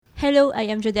Hello, I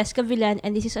am Jodeska Villan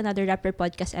and this is another Rapper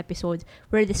Podcast episode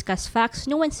where we discuss facts,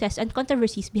 no one says, and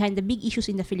controversies behind the big issues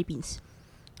in the Philippines.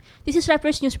 This is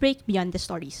Rapper's News Break Beyond the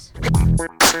Stories.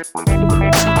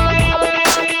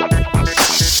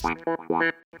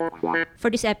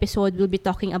 For this episode, we'll be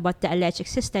talking about the alleged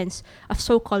existence of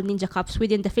so-called ninja cops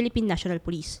within the Philippine National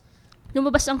Police.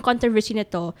 Lumabas ang controversy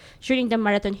nito during the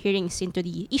marathon hearings into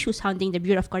the issues surrounding the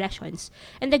Bureau of Corrections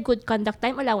and the Good Conduct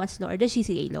Time Allowance Law or the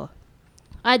GCA law.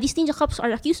 These ninja cops are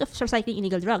accused of recycling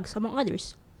illegal drugs, among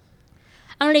others.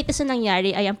 Ang latest na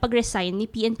nangyari ay ang pag-resign ni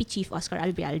PNP Chief Oscar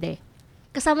Albialde.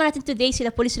 Kasama natin today sila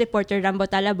police reporter Rambo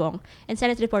Talabong and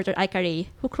Senate reporter Aika Ray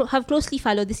who have closely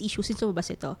followed this issue since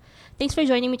lumabas ito. Thanks for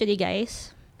joining me today,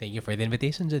 guys. Thank you for the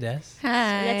invitation, Jodes. Hi.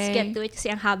 So let's get to it kasi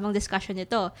ang habang discussion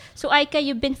nito. So Aika,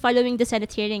 you've been following the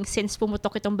Senate hearing since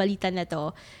pumutok itong balita na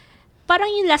to. Parang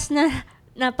yung last na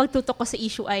pagtutok ko sa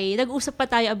issue ay nag-usap pa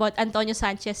tayo about Antonio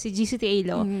Sanchez, si GCTA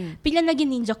law. Biglang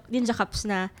naging ninja cops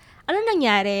na. Ano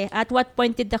nangyari? At what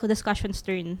point did the discussions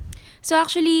turn? So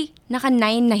actually,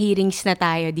 naka-9 na hearings na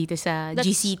tayo dito sa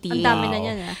GCTA. Ang dami na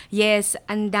yan. Yes,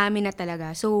 ang dami na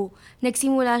talaga. So,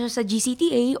 nagsimula siya sa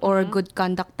GCTA or Good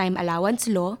Conduct Time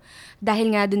Allowance Law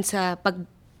dahil nga dun sa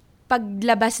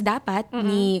paglabas dapat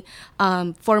ni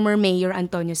former Mayor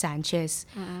Antonio Sanchez.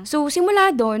 So,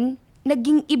 simula dun,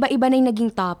 naging iba-iba na yung naging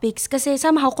topics kasi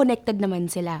somehow connected naman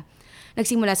sila.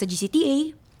 Nagsimula sa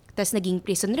GCTA, tapos naging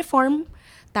prison reform,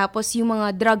 tapos yung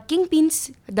mga drug kingpins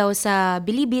daw sa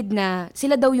Bilibid na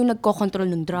sila daw yung nagko-control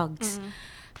ng drugs.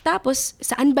 Tapos,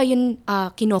 saan ba yun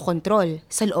kinokontrol?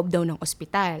 Sa loob daw ng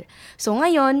ospital. So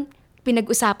ngayon,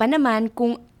 pinag-usapan naman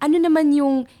kung ano naman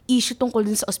yung issue tungkol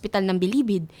dun sa ospital ng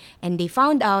Bilibid. And they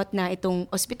found out na itong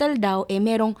ospital daw,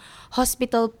 merong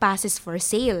hospital passes for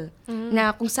sale.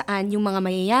 Na kung saan yung mga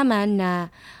mayayaman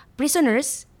na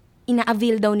prisoners,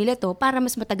 ina-avail daw nila to para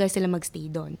mas matagal sila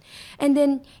magstay doon. And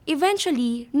then,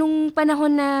 eventually, nung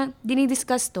panahon na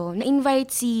dinidiscuss to, na-invite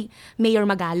si Mayor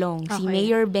Magalong, si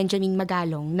Mayor Benjamin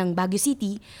Magalong ng Baguio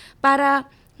City para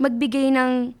magbigay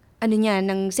ng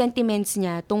ng sentiments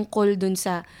niya tungkol dun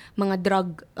sa mga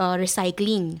drug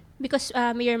recycling. Because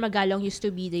Mayor Magalong used to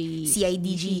be the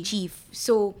CIDG chief.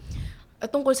 So,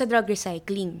 tungkol sa drug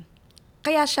recycling.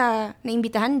 Kaya siya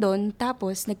naimbitahan doon,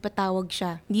 tapos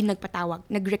nag-request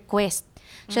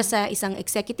siya sa isang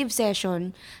executive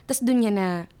session, tapos doon niya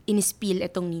na in-spill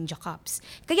itong ninja cops.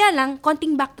 Kaya lang,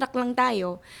 konting backtrack lang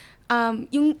tayo,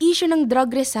 yung issue ng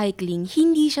drug recycling,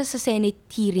 hindi siya sa Senate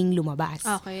hearing lumabas.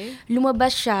 Okay.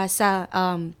 Lumabas siya sa,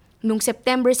 nung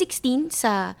September 16,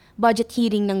 sa budget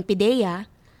hearing ng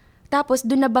PIDEA, tapos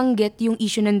doon nabanggit yung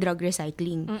issue ng drug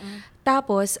recycling.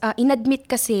 Tapos, inadmit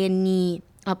kasi ni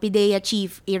PIDEA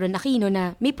Chief Aaron Aquino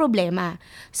na may problema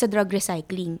sa drug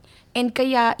recycling. And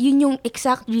kaya, yun yung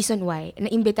exact reason why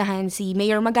naimbitahan si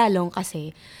Mayor Magalong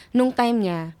kasi nung time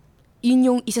niya, yun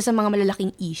yung isa sa mga malalaking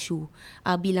issue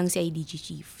bilang CIDG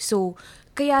Chief. So,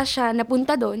 kaya siya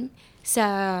napunta doon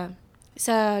sa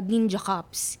Ninja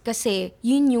Cops kasi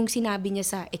yun yung sinabi niya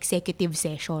sa executive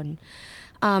session.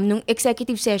 Nung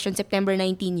executive session, September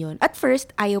 19 yun. At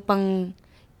first, ayaw pang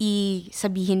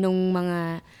isabihin nung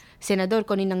mga senador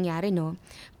kung ano nangyari, no?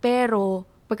 Pero,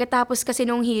 pagkatapos kasi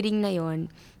nung hearing na yon,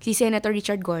 si Senator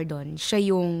Richard Gordon, siya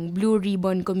yung Blue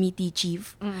Ribbon Committee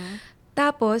Chief.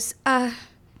 Tapos,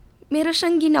 meron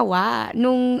siyang ginawa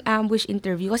nung ambush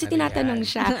interview. Kasi tinatanong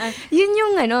siya. Yun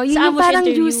yung parang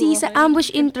juicy sa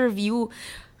ambush interview.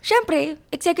 Siyempre,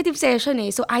 executive session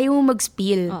So, ayaw mo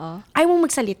mag-spill. Ayaw mo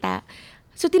magsalita.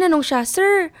 So, tinanong siya,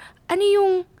 Sir, ano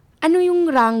yung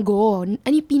rango?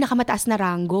 Ano yung pinakamataas na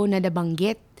rango na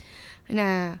nabanggit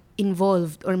na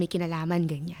involved or may kinalaman,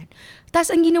 ganyan.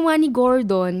 Tapos, ang ginawa ni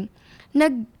Gordon,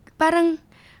 parang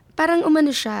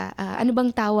umano siya, ano bang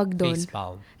tawag doon?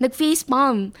 Facepalm.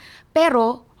 Nag-facepalm.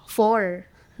 Pero, 4.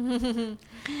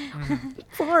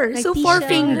 4. So,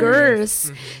 4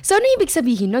 fingers. So, ano ibig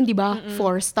sabihin nun, di ba?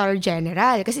 4-star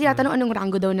general. Kasi tinatanong anong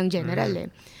rango daw ng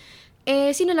general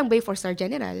sino lang ba yung 4-star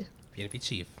general? PNP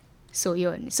Chief. So,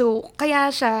 yun. So, kaya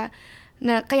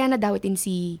nadawitin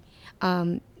si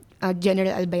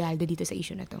General Albayalde dito sa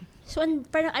issue na to. So,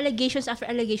 parang allegations after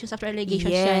allegations after allegations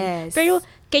yan. Yes. Pero,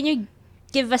 can you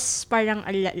give us parang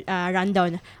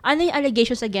rundown? Ano yung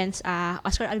allegations against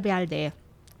Oscar Albayalde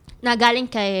na galing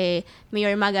kay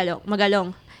Mayor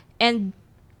Magalong? And,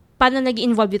 paano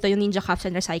nag-involve dito yung ninja cops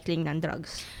and recycling ng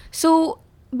drugs? So,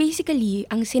 basically,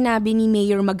 ang sinabi ni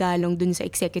Mayor Magalong dun sa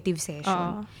executive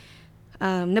session,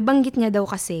 nabanggit niya daw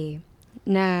kasi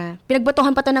na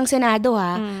pinagbatohan pa to ng Senado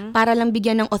para lang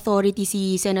bigyan ng authority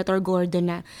si Senator Gordon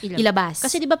na ilabas.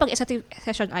 Kasi di ba pag executive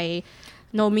session ay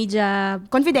No media.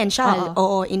 confidential,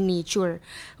 oo, in nature.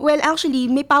 Well, actually,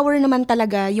 may power naman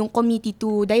talaga yung committee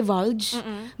to divulge.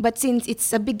 But since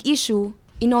it's a big issue,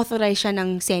 inauthorize siya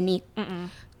ng Senate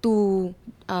to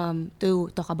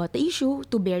talk about the issue,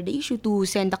 to bear the issue, to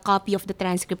send a copy of the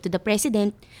transcript to the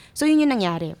president. So, yun yung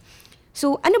nangyari.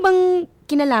 So, ano bang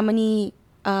kinalaman ni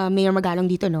Mayor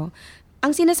Magalong dito, no?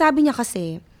 Ang sinasabi niya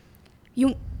kasi,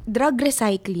 yung drug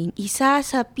recycling, isa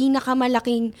sa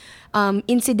pinakamalaking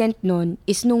incident nun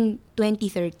is nung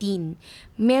 2013.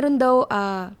 Meron daw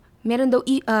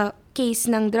case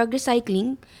ng drug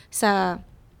recycling sa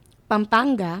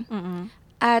Pampanga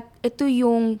at ito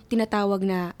yung tinatawag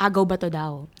na agaw bato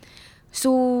daw. So,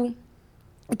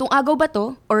 itong agaw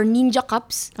bato or ninja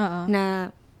cups na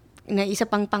isa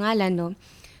pang pangalan, no?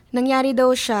 Nangyari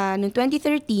daw siya noong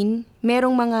 2013,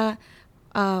 merong mga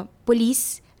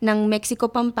police ng Mexico,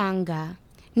 Pampanga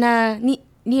na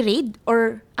ni-raid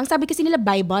or ang sabi kasi nila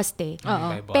by bust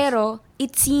By bust. Pero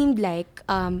it seemed like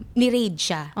ni-raid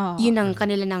siya. Yun ang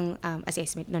kanila ng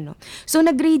assessment no. So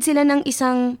nag-raid sila ng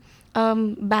isang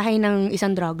bahay ng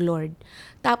isang drug lord.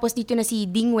 Tapos dito na si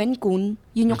Ding Wen Kun,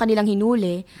 yun yung kanilang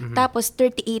hinuli. Tapos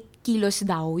 38 kilos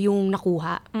daw yung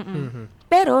nakuha.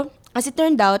 Pero as it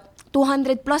turned out,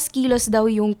 200 plus kilos daw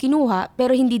yung kinuha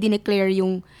pero hindi dineclare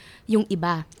yung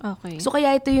iba. Okay. So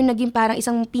kaya ito yung naging parang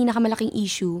isang pinakamalaking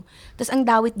issue. Tapos ang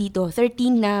dawit dito,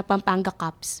 13 na Pampanga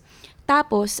Cups.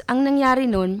 Tapos ang nangyari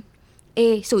nun,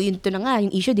 so yun to na nga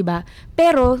yung issue, di ba?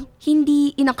 Pero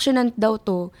hindi inaksyonan daw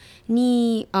to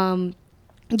ni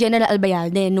General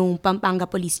Albayalde nung Pampanga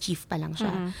Police Chief pa lang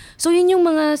siya. So yun yung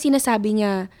mga sinasabi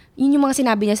niya,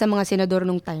 sa mga senador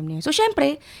nung time na yun. So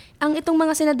syempre, ang itong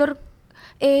mga senador,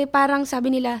 parang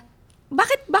sabi nila,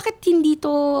 bakit hindi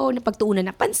to napagtuunan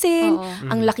ng pansin?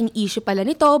 Ang laking issue pala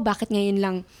nito, bakit ngayon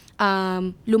lang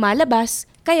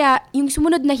lumalabas? Kaya yung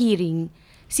sumunod na hearing,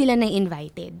 sila na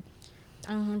invited.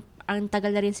 Ang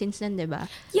tagal na rin since then, di ba?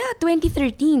 Yeah,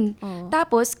 2013.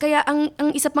 Tapos, kaya ang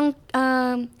isa pang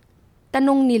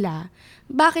tanong nila,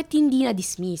 bakit hindi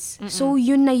na-dismiss? So,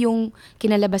 yun na yung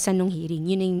kinalabasan ng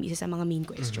hearing. Yun na yung isa sa mga main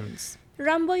questions.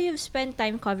 Rambo, you've spent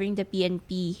time covering the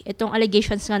PNP. Itong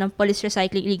allegations nga ng police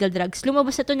recycling illegal drugs.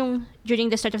 Lumabas na ito during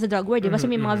the start of the drug war, di ba? So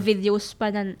may mga videos pa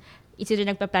na either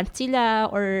nagpa-plant sila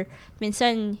or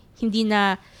minsan hindi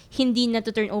na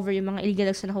to turn over yung mga illegal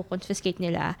drugs na nakukonfiscate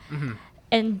nila.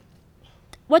 And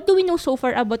what do we know so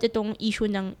far about itong issue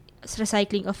ng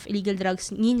recycling of illegal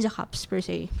drugs, Ninja Cups per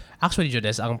se? Actually,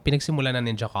 Judes, ang pinagsimula ng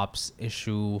Ninja Cups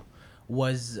issue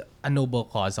was a noble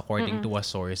cause according to a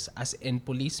source. As in,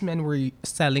 policemen were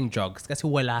selling drugs kasi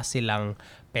wala silang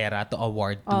pera to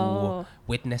award to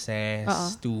witnesses,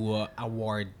 to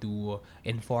award to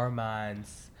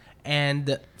informants.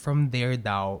 And from there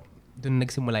daw, doon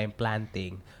nagsimula yung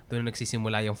planting. Doon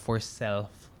nagsisimula yung for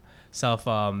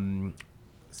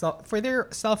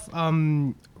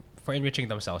enriching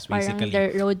themselves, basically. Parang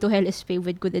their road to hell is paved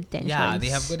with good intentions. Yeah,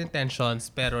 they have good intentions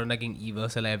pero naging evil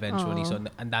sila eventually. So,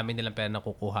 ang dami nilang pera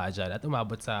nakukuha dyan at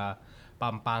umabot sa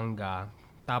Pampanga.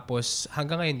 Tapos,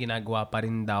 hanggang ngayon, ginagawa pa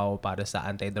rin daw para sa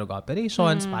anti-drug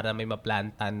operations, para may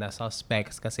maplantan na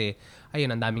suspects kasi,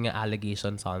 ayun, ang daming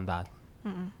allegations on that.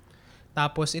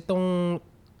 Tapos, itong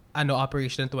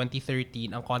operation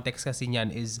 2013, ang context kasi niyan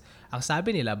is, ang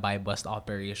sabi nila, buy-bust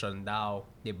operation daw,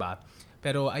 di ba?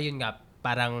 Pero, ayun nga,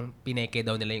 parang pineke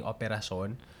daw nila yung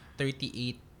operasyon.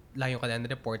 38 lang yung kanilang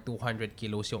report, 200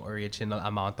 kilos yung original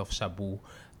amount of shabu.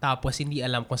 Tapos, hindi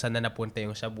alam kung saan na napunta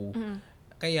yung shabu.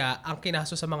 Kaya, ang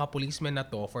kinaso sa mga policemen na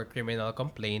to for criminal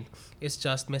complaint is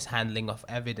just mishandling of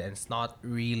evidence, not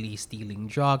really stealing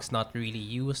drugs, not really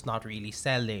use, not really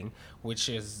selling, which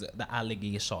is the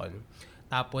allegation.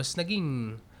 Tapos,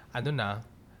 naging,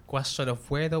 question of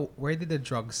where did the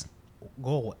drugs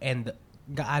go and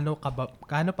gaano pa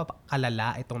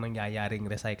kalala itong nangyayaring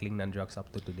recycling ng drugs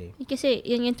up to today? Kasi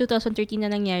yan yung 2013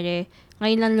 na nangyari,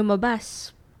 ngayon lang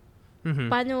lumabas.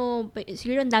 Paano,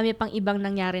 siguro ang dami pang ibang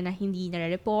nangyari na hindi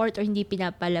nare-report or hindi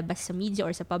pinapalabas sa media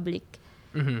or sa public.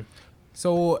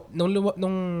 So, nung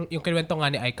yung kinuwento nga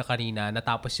ni Aika kanina,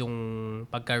 natapos yung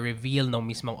pagka-reveal ng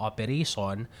mismong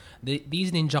operation,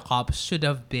 these Ninja Cops should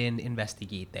have been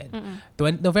investigated.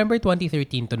 November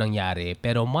 2013 to nangyari,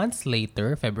 pero months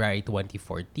later, February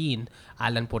 2014,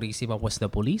 Alan Purisima was the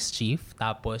police chief,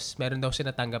 tapos meron daw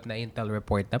siya natanggap na intel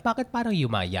report na bakit parang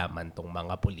yumayaman tong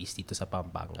mga police dito sa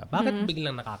Pampanga? Bakit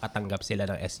biglang nakakatanggap sila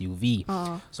ng SUV?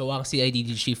 So, ang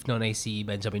CIDG chief noon ay si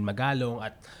Benjamin Magalong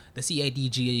at the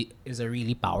CIDG is a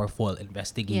really powerful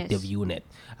investigative Yes. unit.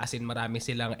 As in, marami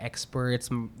silang experts.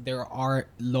 There are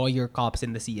lawyer cops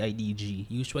in the CIDG.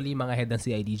 Usually, mga head ng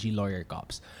CIDG lawyer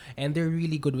cops. And they're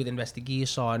really good with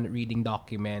investigation, reading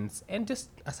documents, and just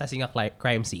assessing a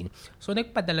crime scene. So,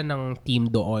 nagpadala ng team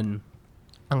doon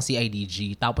ang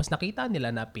CIDG. Tapos nakita nila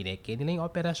na pineke nila yung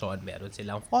operasyon. Meron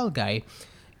silang fall guy.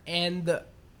 And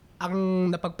ang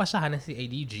napagpasahan ng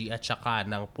CIDG at saka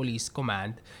ng police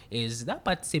command is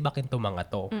dapat sibakin to mga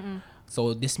to.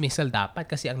 So, dismissal dapat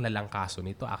kasi ang lalang kaso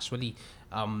nito. Actually,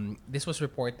 this was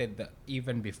reported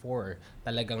even before.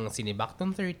 Talagang sinibak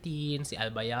tong 13. Si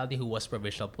Albayalde, who was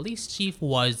provincial police chief,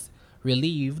 was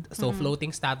relieved. So, floating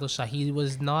status siya. He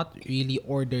was not really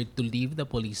ordered to leave the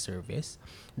police service.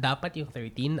 Dapat yung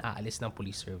 13 aalis ng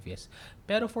police service.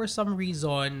 Pero for some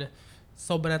reason,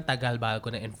 sobrang tagal bago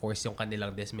na-enforce yung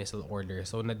kanilang dismissal order.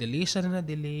 So, na-delay siya na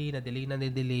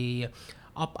na-delay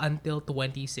up until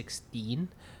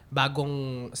 2016.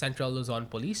 Bagong Central Luzon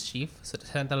Police Chief.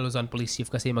 Central Luzon Police Chief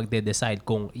kasi magde-decide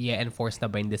kung i-enforce na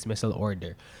ba yung dismissal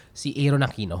order. Si Aaron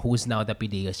Aquino, who is now the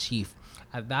PDEA chief.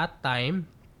 At that time,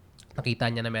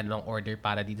 nakita niya na meron ng order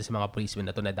para dito sa mga policemen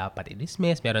na to na dapat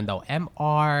i-dismiss. Meron daw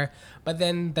MR. But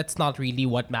then, that's not really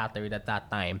what mattered at that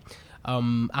time.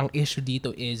 Ang issue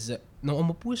dito is, nung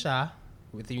umupo siya,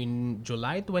 within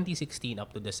July 2016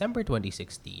 up to December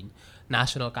 2016,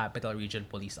 National Capital Region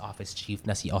Police Office Chief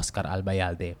na si Oscar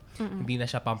Albayalde. Hindi na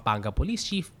siya Pampanga Police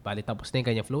Chief. Bali, tapos na yung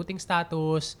kanyang floating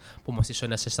status.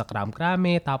 Pumosisyon na siya sa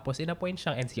Kram-Krame. Tapos, inappoint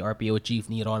siyang NCRPO Chief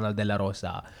ni Ronald De La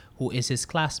Rosa, who is his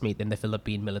classmate in the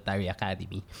Philippine Military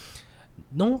Academy.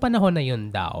 Nung panahon na yun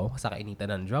daw, sa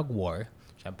kainitan ng drug war,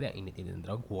 syempre, ang init ng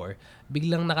drug war,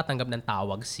 biglang nakatanggap ng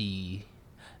tawag si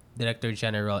Director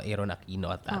General Aaron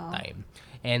Aquino at that time.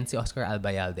 And si Oscar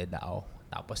Albayalde daw.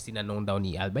 Tapos tinanong daw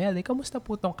ni Albayalde, kamusta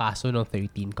po tong kaso ng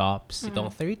 13 cops? Itong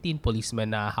 13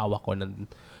 policemen na hawak ko ng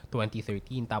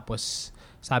 2013. Tapos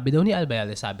sabi daw ni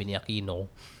Albayalde, sabi ni Aquino,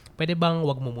 pwede bang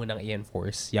wag mo munang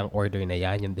i-enforce yung order na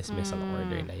yan, yung dismissal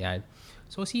order na yan?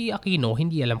 So si Aquino,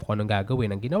 hindi alam kung anong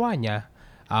gagawin. Ang ginawa niya,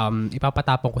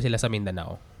 ipapatapon ko sila sa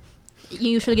Mindanao.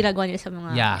 Yung usual ginagawa nila sa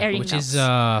mga airing which is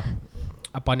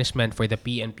a punishment for the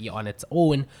PNP on its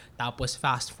own. Tapos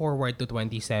fast forward to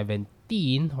 2017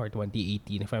 or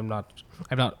 2018 if I'm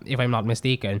not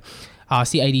mistaken,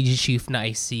 CIDG chief na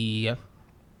ay si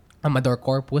Amador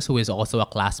Corpus, who is also a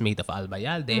classmate of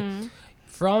Albayalde.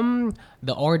 From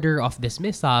the order of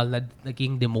dismissal,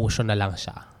 naging demotion na lang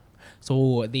siya.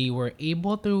 So they were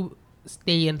able to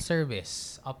stay in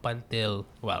service up until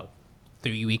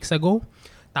 3 weeks ago.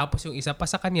 Tapos yung isa pa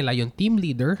sa kanila, yung team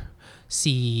leader,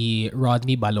 si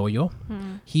Rodney Baloyo.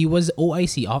 He was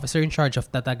OIC, Officer in Charge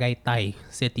of Tatagaytay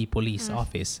City Police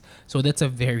Office. So that's a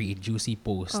very juicy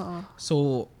post.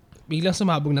 So biglang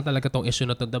sumabog na talaga tong issue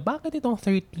na to. Bakit itong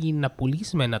 13 na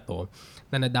policemen na to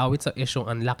na nadawit sa issue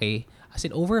ang laki, as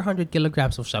in over 100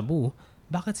 kilograms of shabu,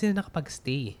 bakit sila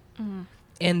nakapag-stay?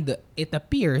 And it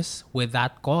appears, with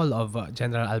that call of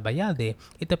General Albayalde,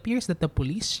 it appears that the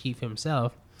police chief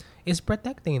himself is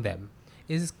protecting them,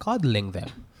 is coddling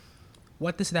them.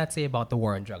 What does that say about the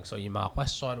war on drugs? So yung mga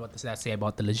question, what does that say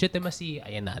about the legitimacy?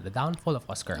 Ayan na, the downfall of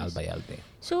Oscar Albayalde.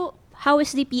 So, how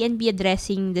is the PNP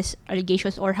addressing these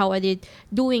allegations, or how are they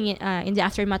doing in the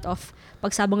aftermath of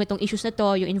pagsabong itong issues na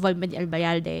to, yung involvement ni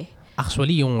Albayalde?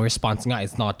 Actually, yung response nga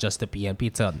is not just the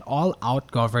PNP. It's an all-out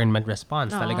government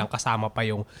response. Talagang kasama pa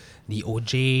yung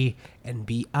DOJ,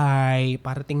 NBI,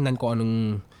 para tingnan ko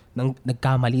anong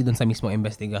nagkamali dun sa mismo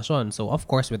investigation. So, of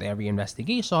course, with every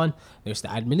investigation, there's the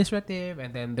administrative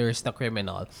and then there's the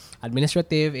criminal.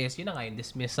 Administrative is, yun na nga, yung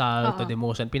dismissal to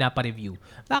demotion, pinapa-review.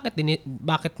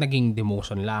 Bakit naging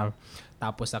demotion lang?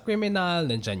 Tapos sa criminal,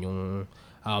 nandyan yung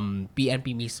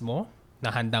PNP mismo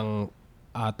na handang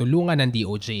tulungan ng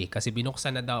DOJ kasi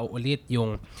binuksan na daw ulit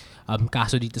yung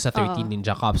kaso dito sa 13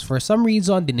 Ninja Cops. For some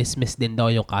reason, dinismiss din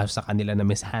daw yung kaso sa kanila na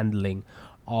mishandling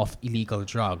of illegal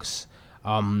drugs.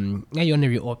 Ngayon,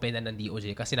 na-reopen na ng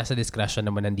DOJ kasi nasa discretion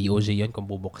naman ng DOJ yun kung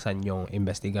bubuksan yung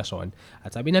investigasyon.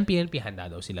 At sabi ng PNP, handa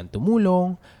daw silang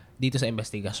tumulong dito sa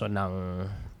investigasyon ng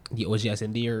DOJ, as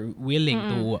in they're willing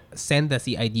to send the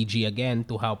CIDG again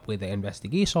to help with the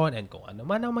investigation, and kung ano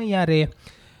man ang mangyari,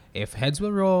 if heads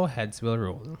will roll, heads will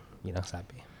roll. Yun ang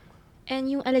sabi.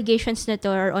 And yung allegations na to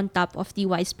are on top of the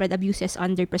widespread abuses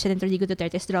under President Rodrigo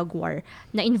Duterte's drug war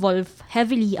na involve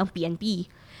heavily ang PNP.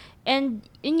 And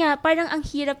yun nga, parang ang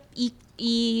hirap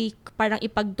parang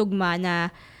ipagtugma na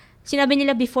sinabi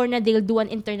nila before na they'll do an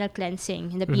internal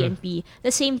cleansing in the PNP. The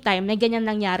same time, na ganyan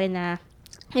nangyari na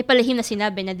may palihim na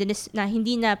sinabi na, na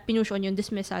hindi na pinusyon yung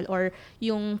dismissal or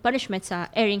yung punishment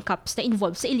sa airing cups na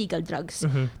involved sa illegal drugs.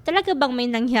 Talaga bang may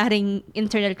nangyaring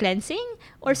internal cleansing?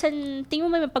 Or tingin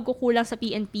mo may pagkukulang sa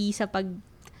PNP sa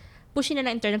pushin na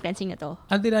ng internal cleansing na to?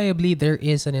 Undeniably, there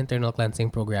is an internal cleansing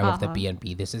program of the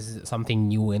PNP. This is something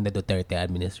new in the Duterte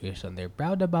administration. They're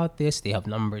proud about this. They have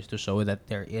numbers to show that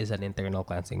there is an internal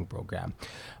cleansing program.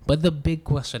 But the big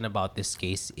question about this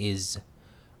case is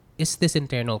this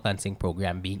internal cleansing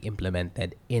program being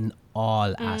implemented in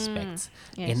all aspects,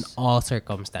 in all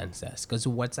circumstances? Because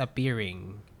what's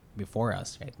appearing before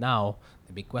us right now,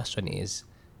 the big question is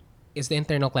the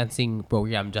internal cleansing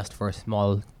program just for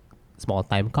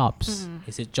small-time cops?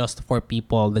 Is it just for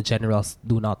people the generals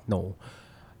do not know?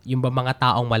 Yung ba mga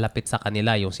taong malapit sa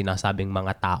kanila, yung sinasabing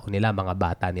mga tao nila, mga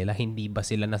bata nila, hindi ba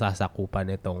sila nasasakupan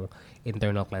nitong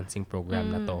internal cleansing program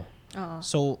na to?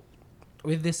 So,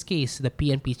 with this case, the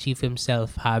PNP chief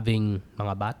himself having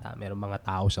mga bata, merong mga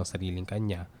tao siyang sariling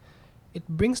kanya, it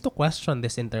brings to question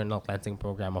this internal cleansing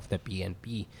program of the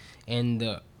PNP.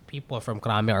 And people from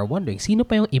Krame are wondering, sino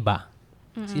pa yung iba?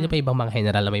 Sino pa ibang mga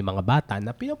general na may mga bata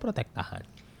na pinoprotektahan?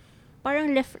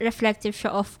 Parang reflective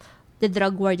siya of the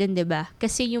drug warden, di ba?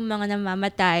 Kasi yung mga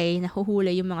namamatay,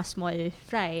 nahuhuli yung mga small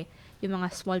fry, yung mga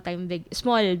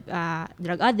small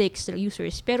drug addicts, drug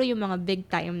users, pero yung mga big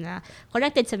time na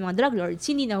connected sa mga drug lords,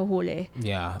 hindi nahuhuli.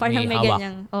 Yeah, parang may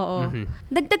ganyang,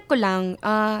 Dagdag ko lang,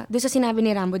 doon sa sinabi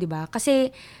ni Rambo, di ba?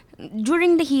 Kasi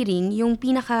during the hearing, yung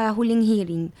pinakahuling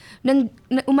hearing,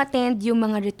 umattend yung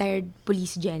mga retired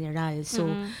police general. So,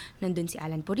 nandun si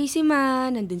Alan Purisima,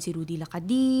 nandun si Rudy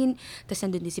Lacadin, tapos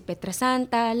nandun din si Petra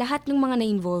Santa, lahat ng mga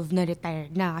na-involved na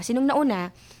retired na. Kasi nung nauna,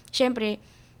 syempre,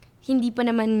 hindi pa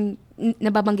naman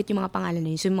nababanggit yung mga pangalan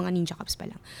na yun. So, yung mga Ninja Cops pa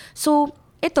lang. So,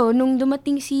 ito, nung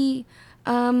dumating si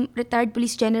retired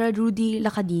police general Rudy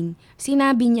Lacadin,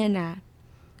 sinabi niya na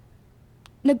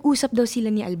nag-usap daw sila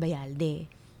ni Albayalde.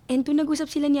 And kung nag-usap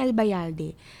sila ni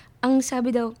Albayalde, ang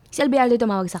sabi daw, si Albayalde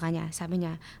tumawag sa kanya. Sabi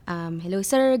niya, hello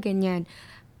sir, ganyan.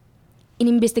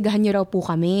 Inimbestigahan niyo raw po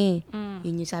kami.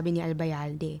 Yun yung sabi ni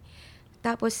Albayalde.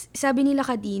 Tapos, sabi ni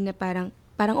Lacadin na parang,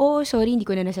 sorry, hindi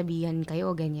ko na nasabihan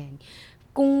kayo, ganyan.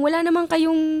 Kung wala naman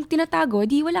kayong tinatago,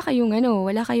 di wala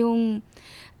kayong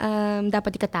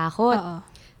dapat ikatakot.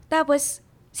 Tapos,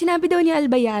 sinabi daw ni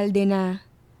Albayalde na,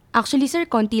 actually sir,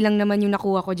 konti lang naman yung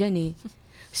nakuha ko dyan eh.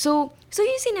 So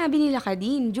yung sinabi ni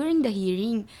Lacadin during the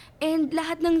hearing. And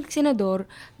lahat ng senador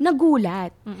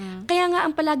nagulat. Kaya nga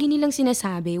ang palagi nilang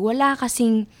sinasabi, wala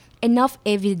kasing enough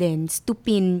evidence to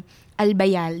pin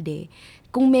Albayalde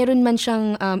kung meron man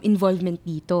siyang involvement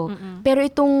dito. Pero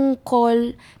itong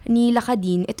call ni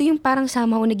Lacadin, ito yung parang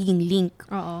somehow nagiging link.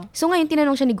 So ngayon,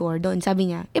 tinanong siya ni Gordon. Sabi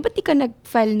niya, ba't di ka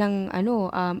nag-file ng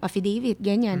affidavit?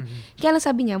 Ganyan. Kaya lang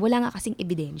sabi niya, wala nga kasing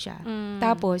ebidensya.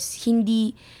 Tapos,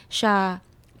 hindi siya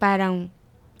parang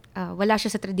wala siya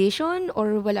sa tradition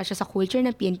or wala siya sa culture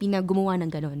ng PNP na gumawa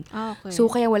ng ganon. Okay. So,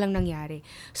 kaya walang nangyari.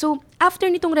 So, after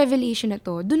nitong revelation na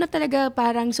to, doon na talaga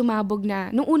parang sumabog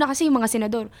na, nung una kasi yung mga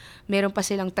senador, meron pa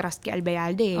silang trust kay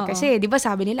Albayalde. Kasi, di ba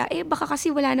sabi nila, baka kasi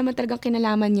wala naman talagang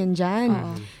kinalaman yan dyan.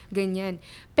 Ganyan.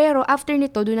 Pero after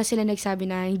nito, doon na sila nagsabi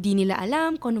na hindi nila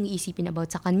alam kung anong iisipin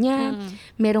about sa kanya.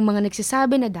 Merong mga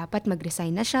nagsasabi na dapat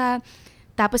mag-resign na siya.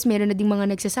 Tapos, meron na ding mga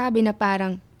nagsasabi na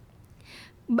parang,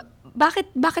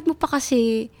 bakit mo pa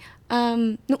kasi,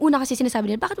 nung una kasi sinasabi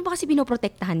nila, bakit mo pa kasi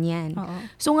pinoprotektahan yan?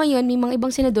 So ngayon, may mga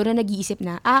ibang senador na nag-iisip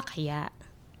na, kaya.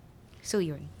 So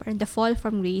yun. Parang the fall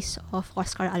from grace of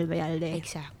Oscar Albayalde.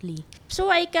 Exactly. So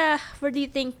Aika, where do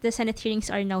you think the Senate hearings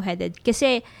are now headed?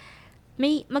 Kasi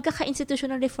may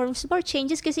magkaka-institutional reforms or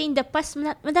changes kasi in the past,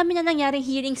 madami na nangyaring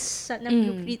hearings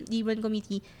ng Liban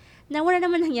Committee na wala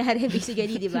naman nangyari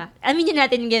basically, di ba? Aminin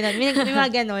natin gano'n. May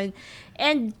mga gano'n.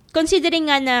 And considering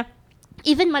nga na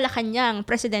even Malacanang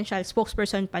presidential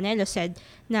spokesperson Panelo said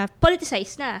na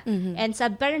politicized na. And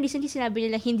parang recently sinabi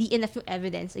nila hindi enough yung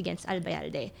evidence against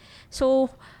Albayalde.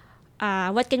 So,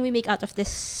 what can we make out of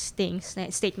these statements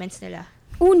nila?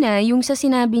 Una, yung sa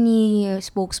sinabi ni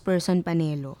spokesperson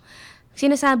Panelo,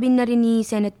 sinasabi na rin ni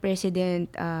Senate President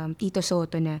Tito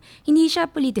Soto na hindi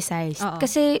siya politicized.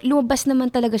 Kasi lumabas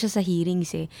naman talaga siya sa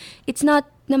hearings eh. It's not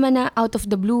naman na out of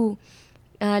the blue.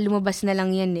 Lumabas na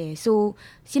lang yan eh. So,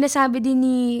 sinasabi din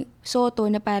ni Soto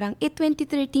na parang,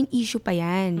 2013 issue pa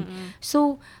yan.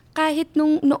 So, kahit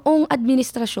noong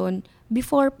administrasyon,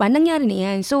 before pa, nangyari na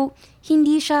yan. So,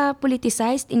 hindi siya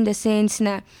politicized in the sense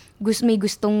na may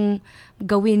gustong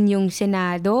gawin yung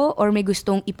Senado or may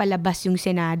gustong ipalabas yung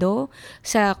Senado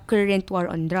sa current war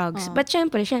on drugs. But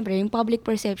syempre, yung public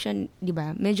perception, di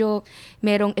ba, medyo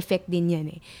merong effect din yan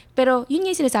eh. Pero yun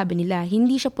nga yung sinasabi nila,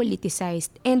 hindi siya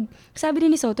politicized. And sabi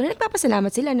rin ni Soto, nagpapasalamat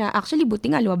sila na actually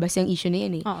buti nga lumabas yung issue na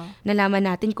yan eh. Nalaman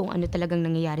natin kung ano talagang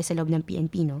nangyayari sa loob ng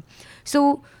PNP, no?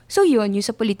 So yun, yung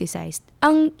sa politicized.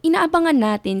 Ang inaabangan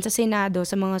natin sa Senado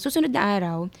sa mga susunod na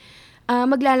araw,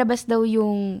 maglalabas daw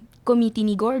yung committee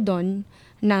ni Gordon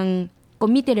ng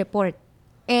committee report.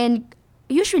 And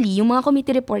usually, yung mga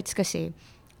committee reports kasi,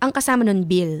 ang kasama nun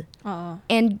bill.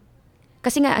 And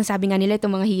kasi nga, ang sabi nga nila,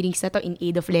 itong mga hearings na to in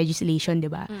aid of legislation, di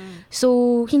ba? So,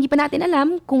 hindi pa natin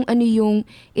alam kung ano yung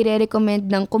ire-recommend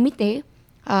ng komite,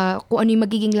 kung ano yung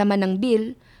magiging laman ng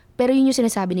bill, pero yun yung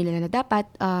sinasabi nila na dapat,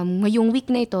 ngayong week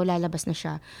na ito, lalabas na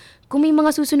siya. Kung may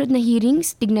mga susunod na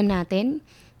hearings, tignan natin.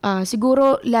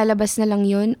 Siguro lalabas na lang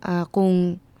yun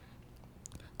kung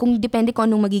depende kung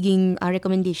anong magiging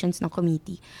recommendations ng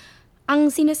committee. Ang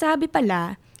sinasabi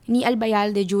pala ni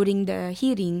Albayalde during the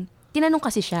hearing, tinanong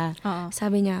kasi siya.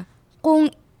 Sabi niya, kung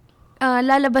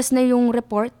lalabas na yung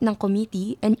report ng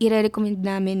committee and i-recommend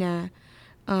namin na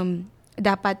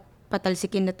dapat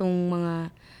patalsikin na tong mga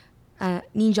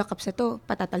ninja cups na to,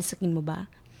 patatalsikin mo ba?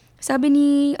 Sabi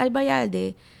ni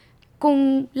Albayalde,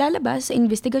 kung lalabas sa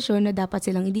investigasyon na dapat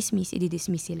silang i-dismiss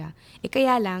sila.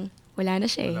 Kaya lang, wala na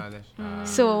siya eh.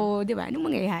 So, di ba, anong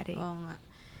mangyayari? Oo nga.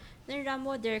 Then,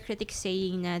 Ramo, there are critics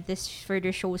saying na this further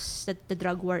shows that the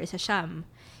drug war is a sham.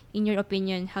 In your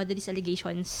opinion, how do these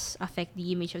allegations affect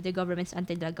the image of the government's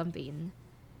anti-drug campaign?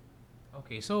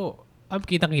 Okay, so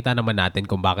kitang-kita naman natin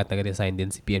kung bakit nag-resign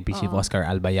din si PNP Chief Oscar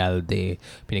Albayalde.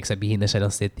 Pinagsabihin na siya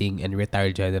ng sitting and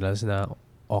retired generals na,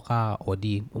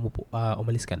 Odi,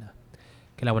 umalis ka na.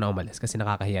 Kailangan mo na umalis kasi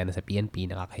nakakahiya na sa PNP,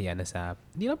 nakakahiya na sa,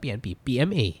 hindi lang PNP,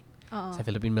 PMA. Sa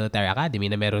Philippine Military Academy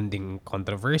na meron ding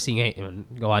controversy ngayon,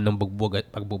 gawa ng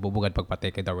pagbububog at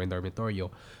pagpatay kay Darwin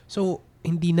Dormitorio. So,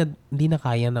 hindi na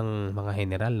kaya ng mga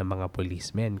general, ng mga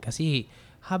policemen. Kasi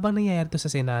habang nangyayari to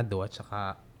sa Senado at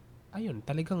saka, ayun,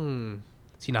 talagang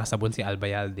sinasabon si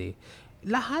Albayalde.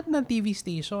 Lahat ng TV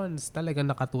stations talagang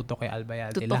nakatutok kay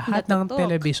Albayalde. Lahat ng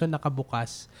television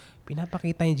nakabukas.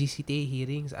 Pinapakita yung GCTA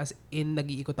hearings. As in,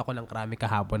 nag-iikot ako ng Krami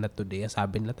kahapon at today.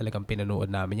 Sabi nila talagang pinanood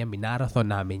namin yan. Minarathon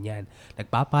namin yan.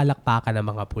 Nagpapalakpakan ng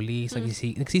mga pulis.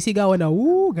 Nagsisigawan na,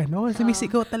 gano'n.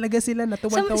 Sumisigaw talaga sila.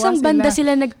 Natuwan-tawa sila. Isang banda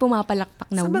sila nagpumapalakpak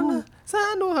na,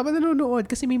 habang nanonood.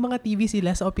 Kasi may mga TV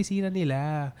sila sa opisina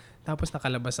nila. Tapos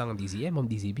nakalabas ang DZM,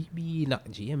 DZBB,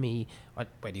 GMA, at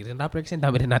pwede rin represent.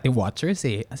 Dami rin natin watchers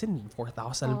eh. As in,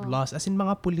 4,000 plus. As in,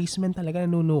 mga policemen talaga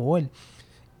nanonood.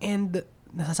 And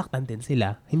nasasaktan din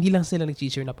sila. Hindi lang sila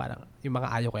nag-cheer na parang yung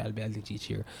mga ayaw kay Albayalde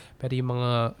nag-cheer. Pero yung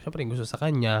mga, syempre, gusto sa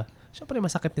kanya, syempre,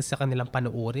 masakit din sa kanilang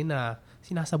panoorin na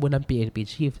sinasabo ng PNP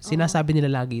chief. Sinasabi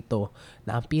nila lagi ito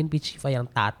na ang PNP chief ay ang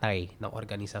tatay ng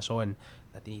organisasyon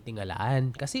na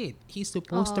tinitinggalaan. Kasi he's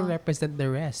supposed to represent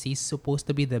the rest. He's supposed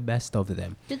to be the best of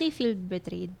them. Do they feel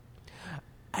betrayed?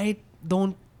 I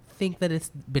don't think that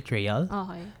it's betrayal.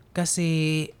 Okay. Kasi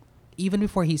even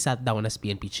before he sat down as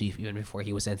PNP chief, even before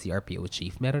he was NCRPO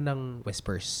chief, meron ng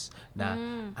whispers na,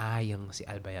 yung si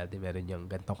Albayalde meron yung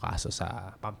gantong kaso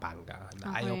sa Pampanga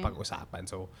na ayaw pag-usapan.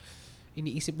 So,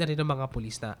 iniisip na rin ng mga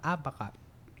pulis na,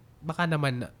 baka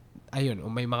naman, ayun,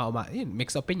 may mga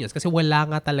mixed opinions. Kasi wala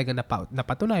nga talaga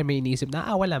napatunayan. May iniisip na,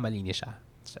 wala, malinis siya.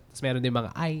 Tapos meron din mga,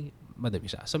 madami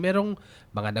siya. So, merong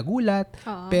mga nagulat,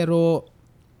 pero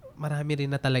marami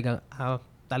rin na talagang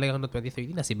no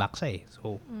 2013 na si Baksa eh.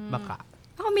 So, baka.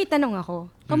 Ako may tanong ako.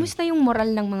 Kamusta yung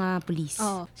moral ng mga pulis?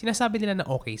 Sinasabi nila na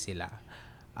okay sila.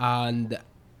 And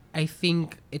I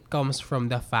think it comes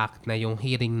from the fact na yung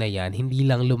hearing na yan, hindi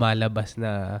lang lumalabas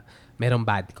na merong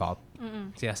bad cop.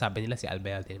 Sinasabi nila si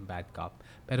Albayalde yung bad cop.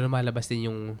 Pero lumalabas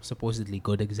din yung supposedly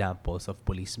good examples of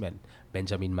policemen.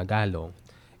 Benjamin Magalong.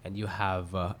 And you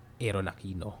have Aaron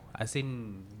Aquino. As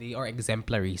in, they are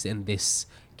exemplaries in this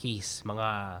case.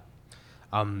 Mga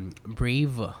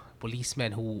brave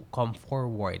policemen who come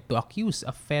forward to accuse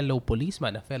a fellow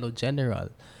policeman, a fellow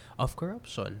general of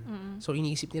corruption. So,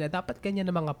 iniisip nila, dapat ganyan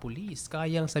ng mga pulis.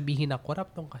 Kayang sabihin na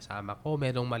corrupt tong kasama ko,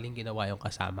 merong maling ginawa yung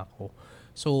kasama ko.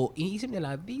 So, iniisip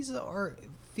nila, this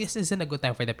isn't a good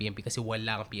time for the PNP kasi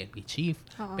walang PNP chief.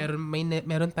 Pero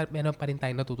meron pa rin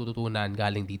tayong natututunan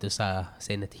galing dito sa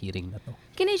Senate hearing na to.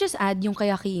 Can I just add yung kay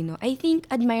Aquino? I think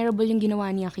admirable yung ginawa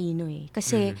ni Aquino eh.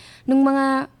 Kasi nung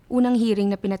mga unang hearing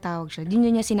na pinatawag siya, din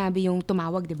niya sinabi yung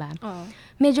tumawag, di ba?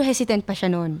 Medyo hesitant pa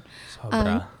siya noon.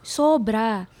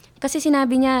 Sobra. Kasi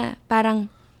sinabi niya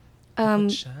parang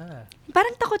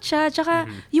takot siya. Tsaka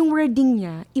yung wording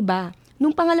niya, iba.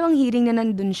 nung pangalawang hearing na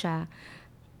nandun siya,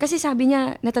 kasi sabi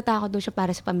niya, natatakot daw siya para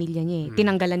sa pamilya niya eh.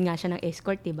 Tinanggalan nga siya ng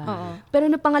escort, diba? Oo. Pero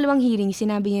nung pangalawang hearing,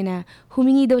 sinabi niya na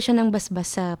humingi daw siya ng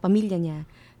basbas sa pamilya niya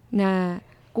na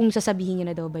kung sasabihin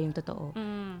niya na daw ba yung totoo.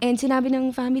 And sinabi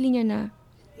ng family niya na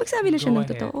magsabi na siya Go ng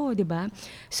ahead. totoo, di ba?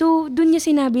 So, dun niya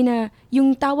sinabi na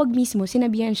yung tawag mismo,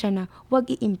 sinabihan siya na wag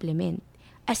i-implement.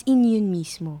 As in yun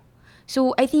mismo.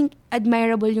 So, I think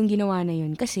admirable yung ginawa na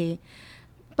yun kasi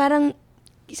parang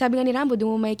sabi nga ni Rambo,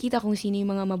 doon mo makikita kung sino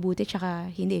yung mga mabuti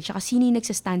tsaka hindi. Tsaka sino yung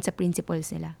nagsastand sa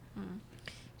principles nila.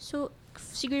 So,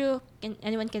 siguro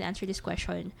anyone can answer this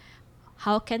question.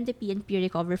 How can the PNP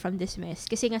recover from this mess?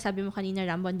 Kasi nga sabi mo kanina,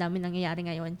 Rambo, ang dami nangyayari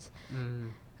ngayon.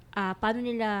 Paano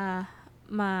nila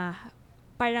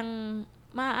parang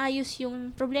maayos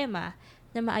yung problema,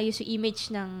 na maayos yung image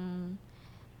ng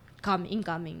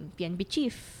incoming PNP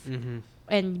chief?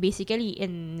 And basically,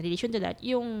 in relation to that,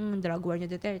 yung drug war ni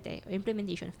Duterte,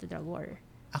 implementation of the drug war.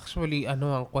 Actually, ang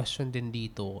question din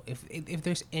dito, if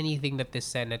there's anything that this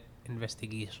Senate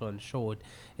investigation showed,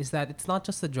 is that it's not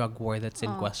just the drug war that's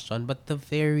in question, but the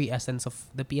very essence of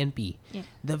the PNP. Yeah.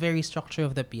 The very structure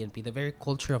of the PNP, the very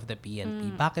culture of the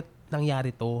PNP. Bakit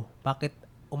nangyari to? Bakit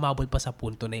umabot pa sa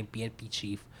punto na yung PNP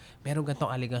chief meron ganitong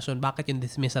allegation? Bakit yung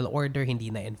dismissal order hindi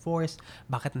na-enforce?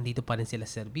 Bakit nandito pa rin sila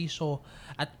sa serbisyo?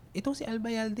 At itong si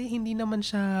Albayalde, hindi naman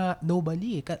siya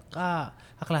nobody.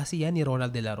 Kaklase yan ni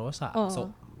Ronald De La Rosa. Oo.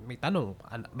 So, may tanong,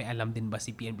 may alam din ba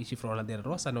si PNP Chief Ronald De La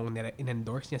Rosa nung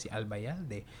in-endorse niya si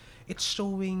Albayalde? It's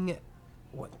showing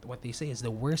what they say is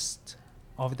the worst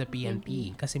of the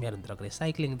PNP. Kasi meron drug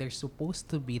recycling. They're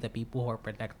supposed to be the people who are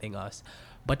protecting us.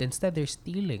 But instead, they're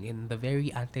stealing in the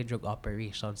very anti-drug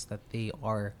operations that they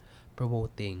are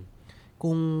promoting.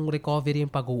 Kung recovery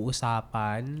yung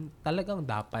pag-uusapan, talagang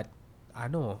dapat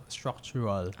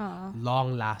structural,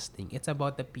 long-lasting. It's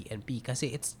about the PNP kasi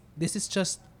this is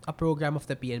just a program of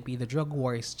the PNP. The drug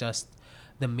war is just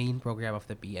the main program of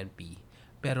the PNP.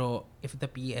 Pero if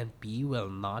the PNP will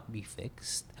not be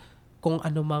fixed, kung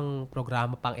anumang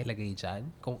programa pang ilagay dyan,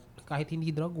 kung kahit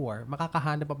hindi drug war,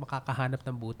 makakahanap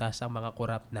ng butas ang mga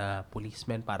korap na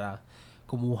policemen para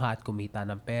kumuha at kumita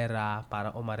ng pera,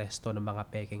 para umaresto ng mga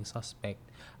peking suspect,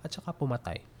 at saka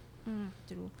pumatay.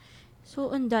 True.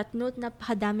 So on that note,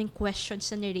 napakadaming questions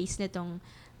na ni-raise nitong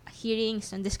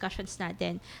hearings and discussions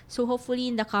natin. So hopefully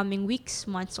in the coming weeks,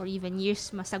 months, or even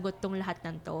years, masagot tong lahat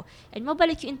ng to. And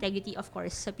mabalik yung integrity, of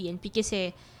course, sa PNP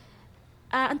kasi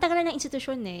ang tagal na ng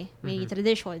institusyon may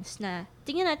traditions na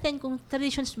tingnan natin kung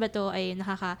traditions ba to ay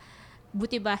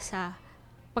nakakabuti ba sa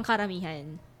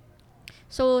pangkaramihan.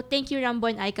 So thank you, Rambo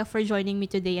and Aika, for joining me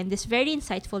today and this very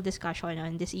insightful discussion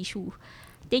on this issue.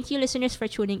 Thank you, listeners,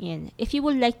 for tuning in. If you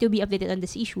would like to be updated on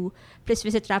this issue, please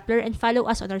visit Rappler and follow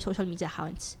us on our social media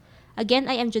accounts.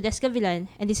 Again, I am Jodeska Villan,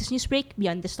 and this is Newsbreak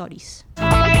Beyond the Stories.